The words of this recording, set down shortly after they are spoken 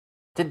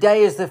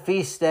Today is the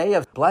feast day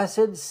of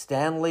Blessed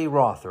Stanley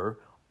Rother,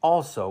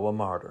 also a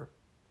martyr.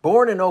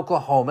 Born in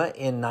Oklahoma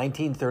in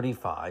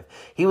 1935,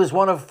 he was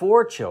one of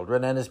 4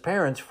 children, and his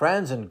parents,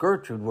 Franz and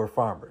Gertrude, were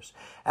farmers.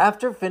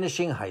 After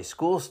finishing high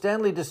school,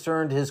 Stanley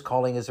discerned his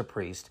calling as a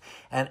priest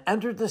and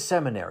entered the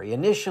seminary,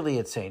 initially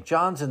at St.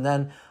 John's and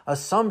then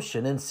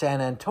Assumption in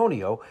San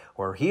Antonio,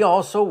 where he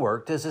also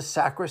worked as a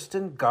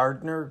sacristan,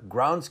 gardener,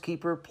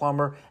 groundskeeper,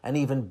 plumber, and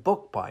even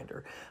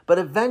bookbinder. But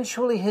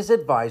eventually his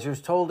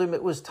advisors told him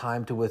it was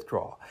time to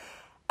withdraw.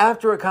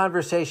 After a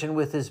conversation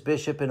with his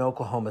bishop in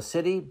Oklahoma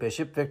City,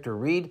 Bishop Victor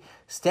Reed,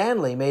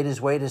 Stanley made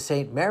his way to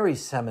St.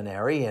 Mary's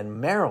Seminary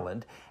in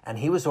Maryland, and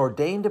he was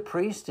ordained a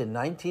priest in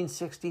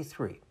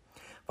 1963.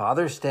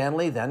 Father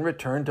Stanley then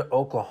returned to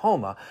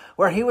Oklahoma,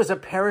 where he was a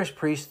parish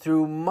priest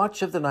through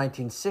much of the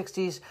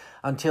 1960s,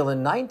 until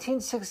in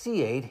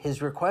 1968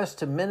 his request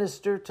to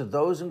minister to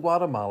those in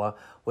Guatemala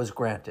was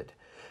granted.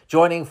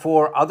 Joining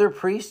 4 other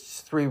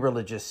priests, 3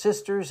 religious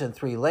sisters, and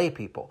 3 lay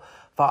people,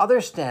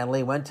 Father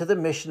Stanley went to the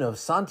mission of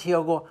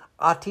Santiago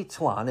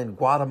Atitlan in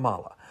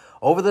Guatemala.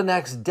 Over the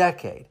next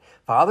decade,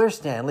 Father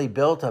Stanley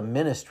built a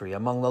ministry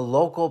among the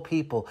local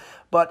people,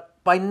 but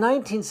by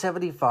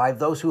 1975,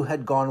 those who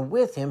had gone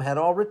with him had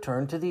all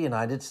returned to the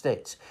United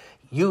States.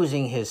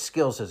 Using his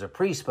skills as a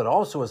priest, but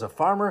also as a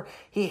farmer,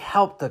 he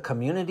helped the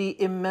community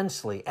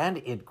immensely, and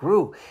it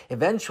grew.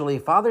 Eventually,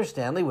 Father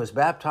Stanley was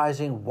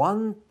baptizing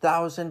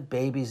 1,000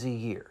 babies a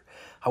year.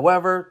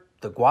 However,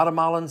 the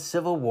Guatemalan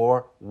Civil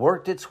War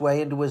worked its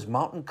way into his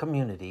mountain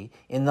community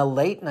in the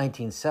late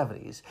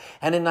 1970s,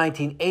 and in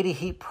 1980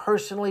 he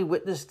personally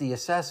witnessed the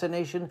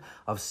assassination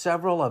of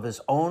several of his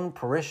own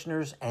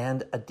parishioners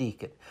and a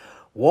deacon.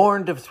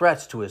 Warned of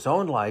threats to his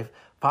own life,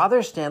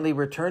 Father Stanley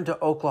returned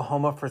to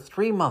Oklahoma for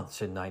 3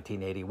 months in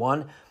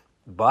 1981,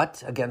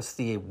 but against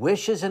the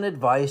wishes and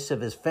advice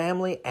of his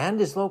family and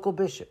his local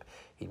bishop,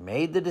 he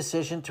made the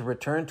decision to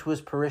return to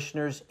his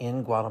parishioners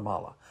in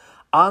Guatemala.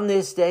 On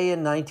this day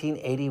in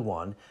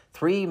 1981,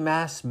 3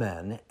 masked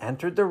men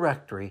entered the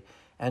rectory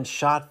and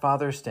shot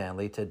Father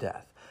Stanley to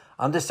death.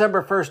 On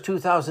December 1st,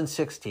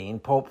 2016,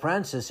 Pope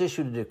Francis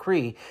issued a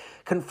decree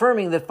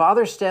confirming that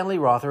Father Stanley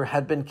Rother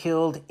had been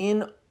killed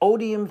in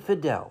odium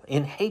fidel,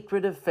 in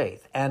hatred of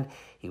faith, and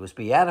he was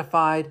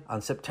beatified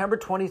on September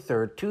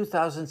 23rd,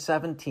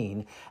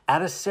 2017,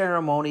 at a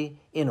ceremony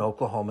in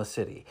Oklahoma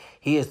City.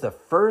 He is the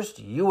first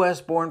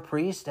U.S.-born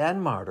priest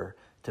and martyr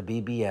to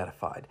be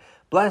beatified.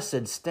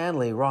 Blessed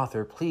Stanley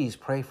Rother, please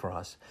pray for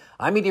us.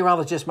 I'm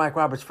meteorologist Mike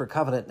Roberts for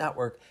Covenant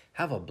Network.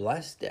 Have a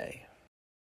blessed day.